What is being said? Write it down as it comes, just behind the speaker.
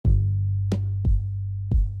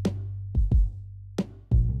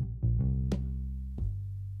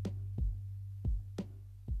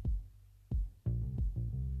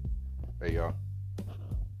Hey y'all,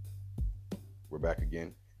 we're back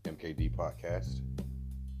again, MKD podcast.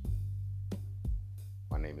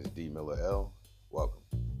 My name is D Miller L. Welcome.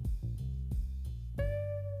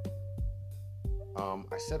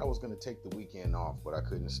 I said I was going to take the weekend off, but I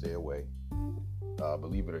couldn't stay away.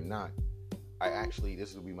 Believe it or not,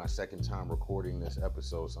 this will be my second time recording this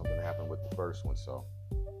episode. Something happened with the first one, so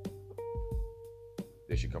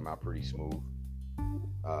this should come out pretty smooth.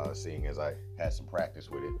 Seeing as I had some practice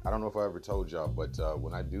with it. I don't know if I ever told y'all, but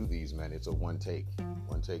when I do these, man, it's a one take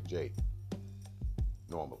J.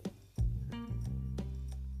 Normally.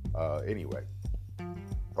 Anyway,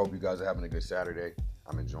 hope you guys are having a good Saturday.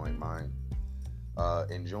 I'm enjoying mine.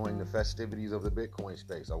 Enjoying the festivities of the Bitcoin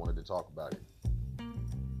space. I wanted to talk about it.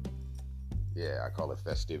 Yeah, I call it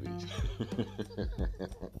festivities.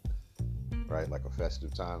 Right? Like a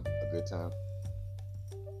festive time, a good time.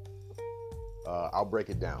 I'll break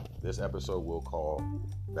it down. This episode we'll call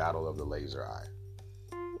Battle of the Laser Eye.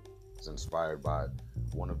 It's inspired by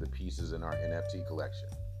one of the pieces in our NFT collection.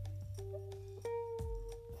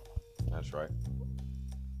 That's right.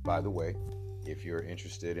 By the way, if you're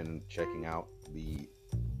interested in checking out the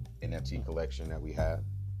NFT collection that we have,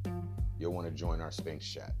 you'll want to join our Sphinx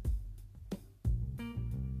chat.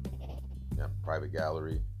 Yeah, private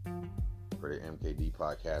gallery for the MKD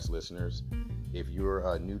podcast listeners. If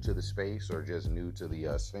you're new to the space or just new to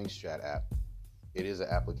the Sphinx chat app, it is an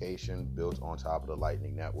application built on top of the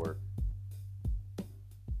Lightning Network.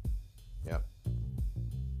 Yep.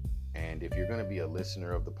 And if you're going to be a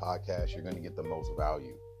listener of the podcast, you're going to get the most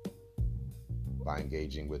value by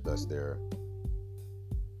engaging with us there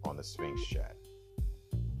on the Sphinx chat.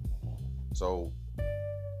 So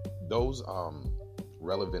those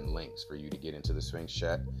relevant links for you to get into the Sphinx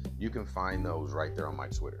chat, you can find those right there on my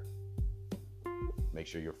Twitter. Make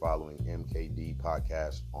sure you're following MKD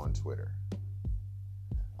Podcast on Twitter.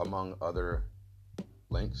 Among other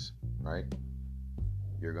links, right?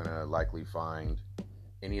 You're going to likely find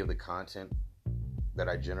any of the content that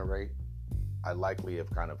I generate. I likely have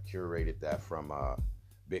kind of curated that from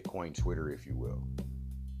Bitcoin Twitter, if you will.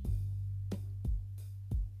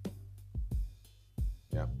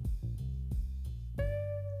 Yeah.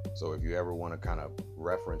 So if you ever want to kind of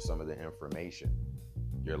reference some of the information,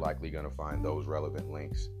 you're likely going to find those relevant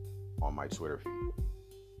links on my Twitter feed.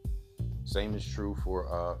 Same is true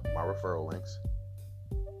for my referral links.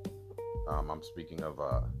 I'm speaking of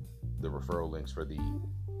the referral links for the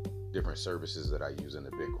different services that I use in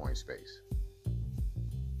the Bitcoin space.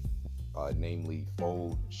 Namely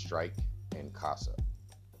Fold, Strike, and Casa.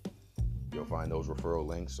 You'll find those referral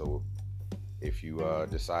links. So if you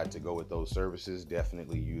decide to go with those services,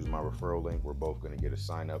 definitely use my referral link. We're both going to get a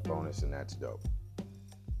sign-up bonus, and that's dope.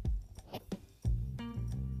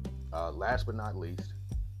 Last but not least,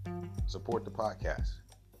 support the podcast.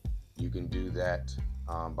 You can do that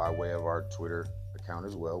by way of our Twitter account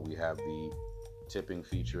as well. We have the tipping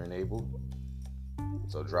feature enabled.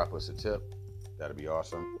 So drop us a tip. That'd be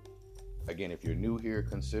awesome. Again, if you're new here,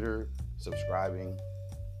 consider subscribing,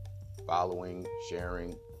 following,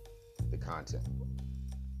 sharing the content.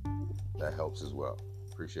 That helps as well.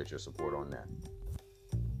 Appreciate your support on that.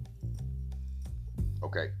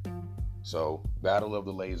 Okay. So, Battle of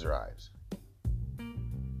the Laser Eyes.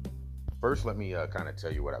 First, let me kind of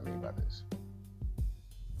tell you what I mean by this.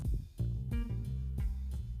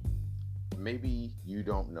 Maybe you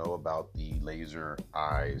don't know about the Laser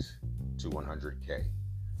Eyes to 100K.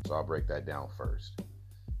 So, I'll break that down first.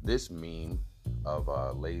 This meme of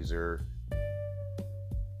laser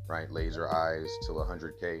eyes to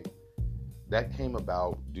 100K, that came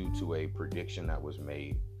about due to a prediction that was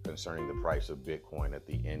made concerning the price of Bitcoin at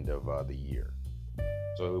the end of the year.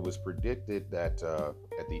 So it was predicted that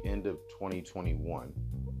at the end of 2021,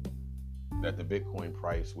 that the Bitcoin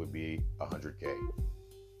price would be 100K.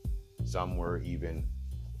 Some were even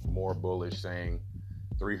more bullish, saying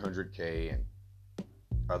 300K and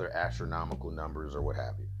other astronomical numbers or what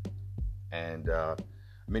have you. And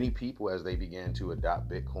many people, as they began to adopt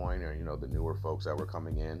Bitcoin, or the newer folks that were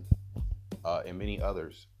coming in, and many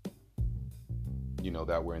others,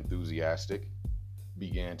 that were enthusiastic,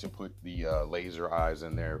 began to put the laser eyes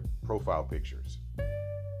in their profile pictures.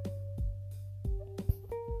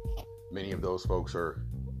 Many of those folks are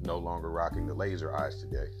no longer rocking the laser eyes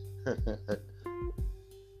today.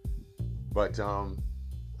 But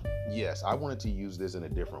yes, I wanted to use this in a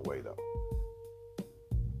different way, though.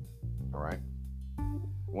 All right? I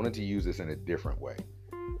wanted to use this in a different way.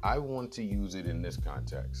 I want to use it in this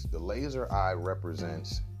context. The laser eye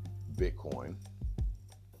represents Bitcoin,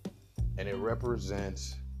 and it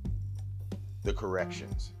represents the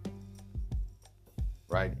corrections,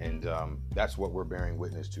 right? And that's what we're bearing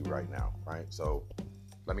witness to right now, right? So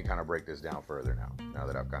let me kind of break this down further now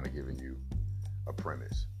that I've kind of given you a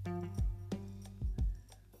premise.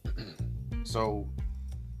 So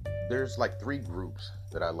there's like three groups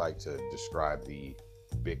that I like to describe the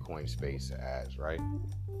Bitcoin space as, right?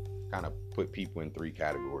 Kind of put people in three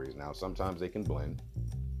categories. Now, sometimes they can blend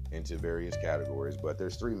into various categories, but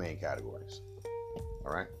there's three main categories.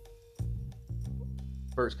 All right.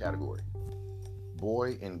 First category,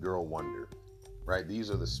 boy and girl wonder, right? These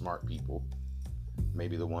are the smart people,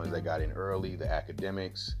 maybe the ones that got in early, the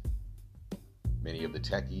academics, many of the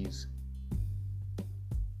techies,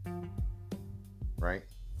 right?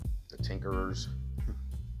 The tinkerers,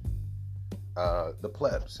 the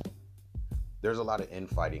plebs. There's a lot of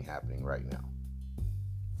infighting happening right now.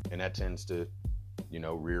 And that tends to,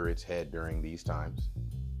 rear its head during these times.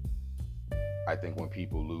 I think when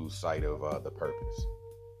people lose sight of the purpose.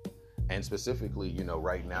 And specifically,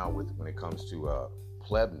 right now when it comes to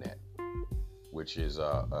PlebNet, which is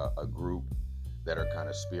a group that are kind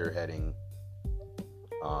of spearheading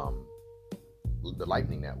the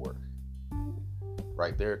Lightning Network,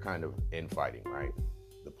 right? They're kind of infighting, right?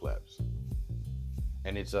 The plebs.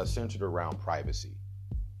 And it's centered around privacy,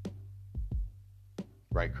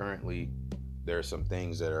 right? Currently, there are some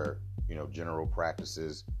things that are, general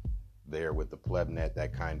practices there with the PlebNet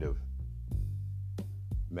that kind of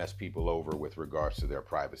mess people over with regards to their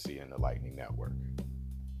privacy in the Lightning Network.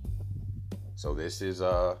 So this is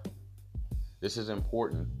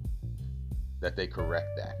important that they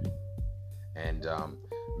correct that. And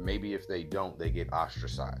maybe if they don't, they get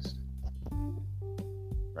ostracized.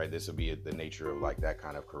 Right? This will be the nature of like that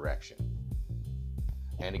kind of correction.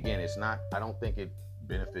 And again, I don't think it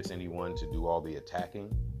benefits anyone to do all the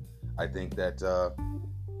attacking. I think that the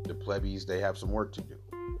plebbies, they have some work to do.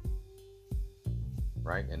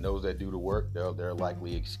 Right? And those that do the work, they'll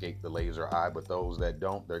likely escape the laser eye, but those that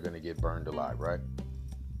don't, they're going to get burned alive, right?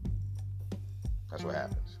 That's what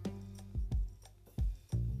happens.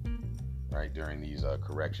 Right? During these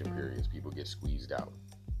correction periods, people get squeezed out.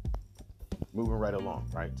 Moving right along,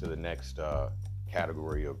 right, to the next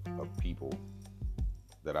category of people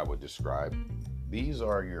that I would describe. These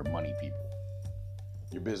are your money people,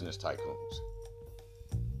 your business tycoons.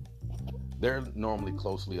 They're normally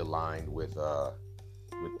closely aligned with the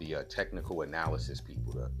technical analysis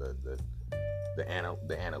people, the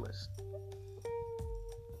analysts,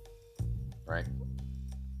 right?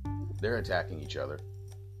 They're attacking each other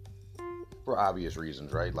for obvious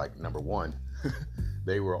reasons, right? Like, number one,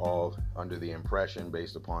 they were all under the impression,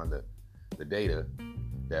 based upon the data,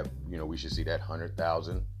 that we should see that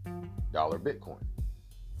 $100,000 Bitcoin,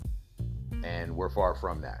 and we're far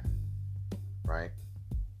from that, right?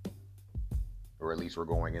 Or at least we're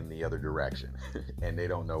going in the other direction, and they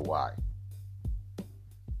don't know why.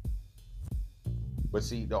 But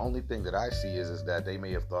see, the only thing that I see is that they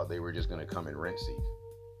may have thought they were just going to come and rent seek.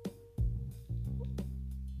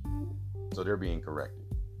 So they're being corrected.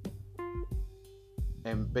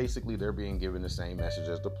 And basically they're being given the same message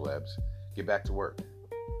as the plebs. Get back to work,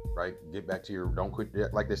 right? Get back to don't quit,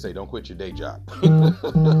 like they say, don't quit your day job.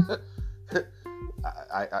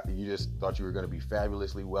 You just thought you were going to be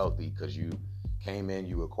fabulously wealthy because you came in,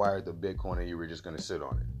 you acquired the Bitcoin, and you were just going to sit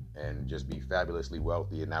on it and just be fabulously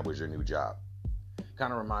wealthy, and that was your new job.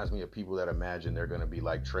 Kind of reminds me of people that imagine they're going to be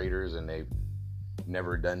like traders, and they've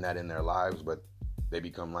never done that in their lives, but they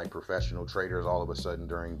become like professional traders all of a sudden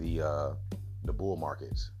during the bull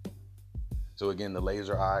markets. So again, the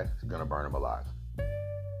laser eye is going to burn them alive.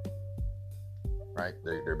 Right?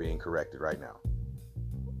 They're being corrected right now.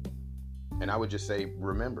 And I would just say,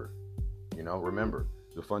 remember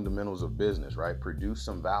the fundamentals of business, right? Produce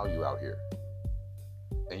some value out here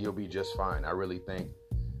and you'll be just fine. I really think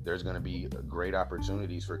there's going to be great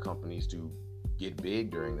opportunities for companies to get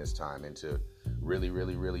big during this time and to really,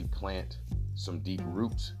 really, really plant some deep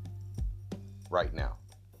roots right now.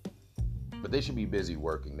 But they should be busy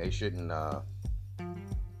working. They shouldn't,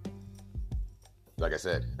 like I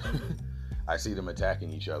said, I see them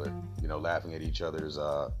attacking each other, laughing at each other's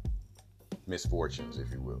misfortunes,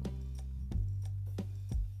 if you will.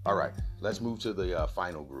 All right, let's move to the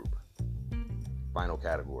final group, final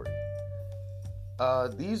category.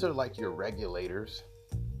 These are like your regulators,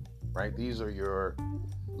 right? These are your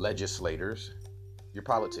legislators, your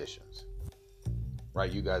politicians,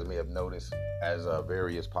 right? You guys may have noticed as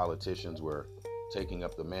various politicians were taking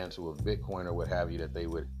up the mantle of Bitcoin or what have you, that they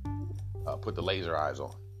would put the laser eyes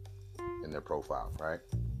on in their profile, right?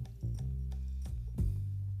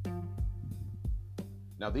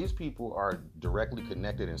 Now, these people are directly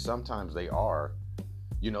connected, and sometimes they are,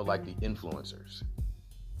 like the influencers.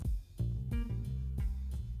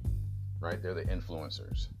 right? They're the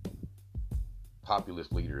influencers,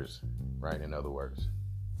 populist leaders, right? In other words.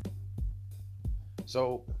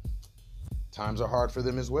 So times are hard for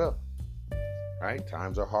them as well, right?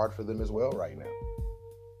 Times are hard for them as well right now.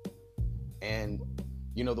 And,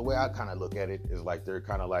 you know, the way I kind of look at it is like they're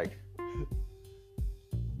kind of like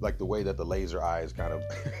the way that the laser eye is kind of,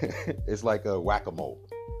 it's like a whack-a-mole.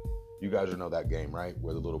 You guys know that game, right?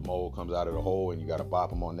 Where the little mole comes out of the hole and you got to bop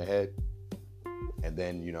them on the head. And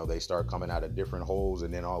then, you know, they start coming out of different holes.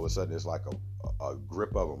 And then all of a sudden it's like a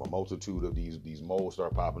grip of them. A multitude of these moles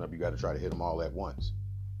start popping up. You got to try to hit them all at once.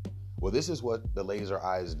 Well, this is what the laser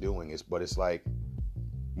eye is doing. But it's like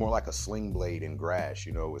more like a sling blade in grass.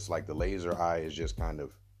 You know, it's like the laser eye is just kind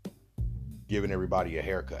of giving everybody a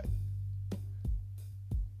haircut.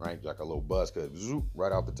 Right? Like a little buzz cut. Zoop,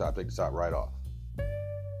 right off the top. Take the top right off.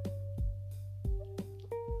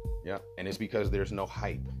 Yeah, and it's because there's no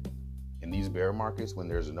hype. In these bear markets, when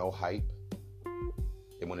there's no hype,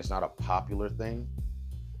 and when it's not a popular thing,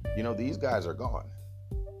 you know, these guys are gone,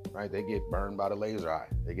 right? They get burned by the laser eye.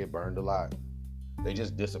 They get burned alive. They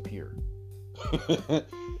just disappear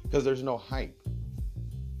because there's no hype,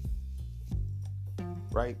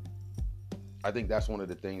 right? I think that's one of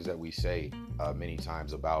the things that we say many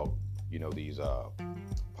times about, you know, these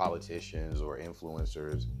politicians or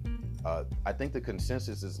influencers. I think the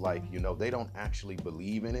consensus is like, you know, they don't actually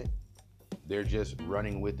believe in it. They're just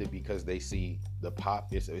running with it because they see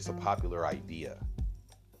it's a popular idea.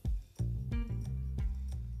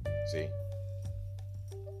 See?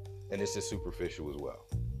 And this is superficial as well.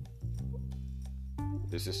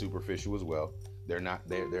 They're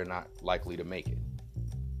not likely to make it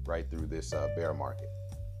right through this bear market.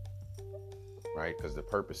 Right? Because the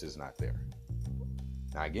purpose is not there.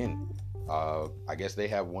 Now again, I guess they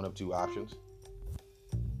have one of two options,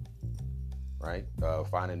 right?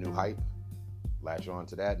 Find a new hype, latch on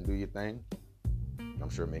to that and do your thing. I'm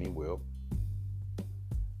sure many will.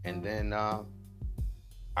 And then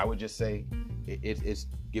I would just say it's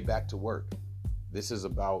get back to work. This is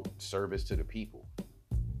about service to the people,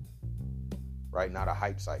 right? Not a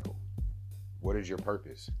hype cycle. What is your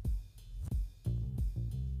purpose?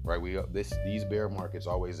 Right? These bear markets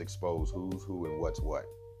always expose who's who and what's what.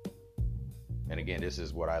 And again, this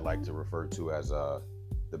is what I like to refer to as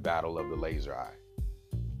the battle of the laser eye.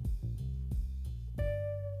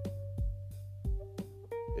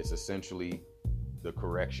 It's essentially the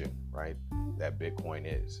correction, right, that Bitcoin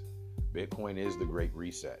is. Bitcoin is the great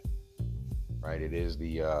reset, right? It is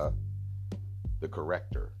the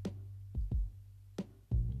corrector.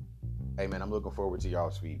 Hey, man, I'm looking forward to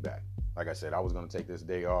y'all's feedback. Like I said, I was going to take this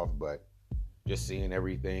day off, but just seeing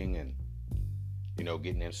everything and, you know,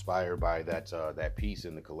 getting inspired by that piece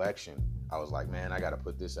in the collection, I was like, man, I got to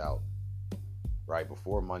put this out right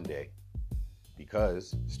before Monday,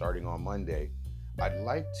 because starting on Monday, I'd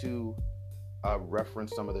like to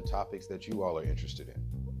reference some of the topics that you all are interested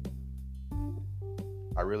in.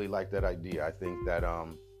 I really like that idea. I think that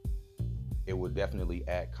it would definitely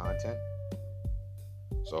add content.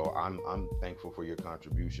 So I'm thankful for your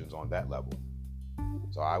contributions on that level.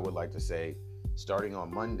 So I would like to say, starting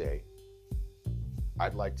on Monday,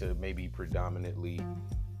 I'd like to maybe predominantly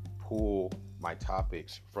pull my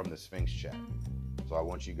topics from the Sphinx chat. So I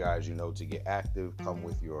want you guys, you know, to get active, come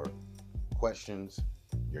with your questions,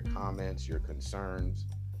 your comments, your concerns,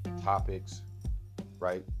 topics,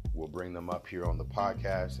 right? We'll bring them up here on the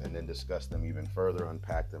podcast and then discuss them even further,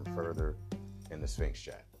 unpack them further in the Sphinx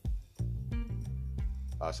chat.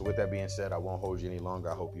 So with that being said, I won't hold you any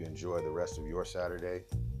longer. I hope you enjoy the rest of your Saturday.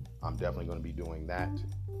 I'm definitely going to be doing that.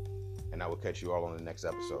 And I will catch you all on the next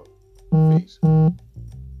episode. Peace.